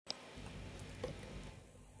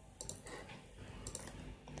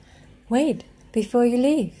Wait, before you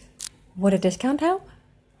leave, would a discount help?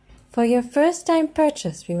 For your first time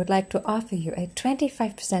purchase, we would like to offer you a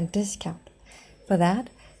 25% discount. For that,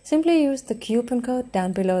 simply use the coupon code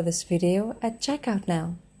down below this video at checkout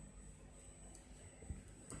now.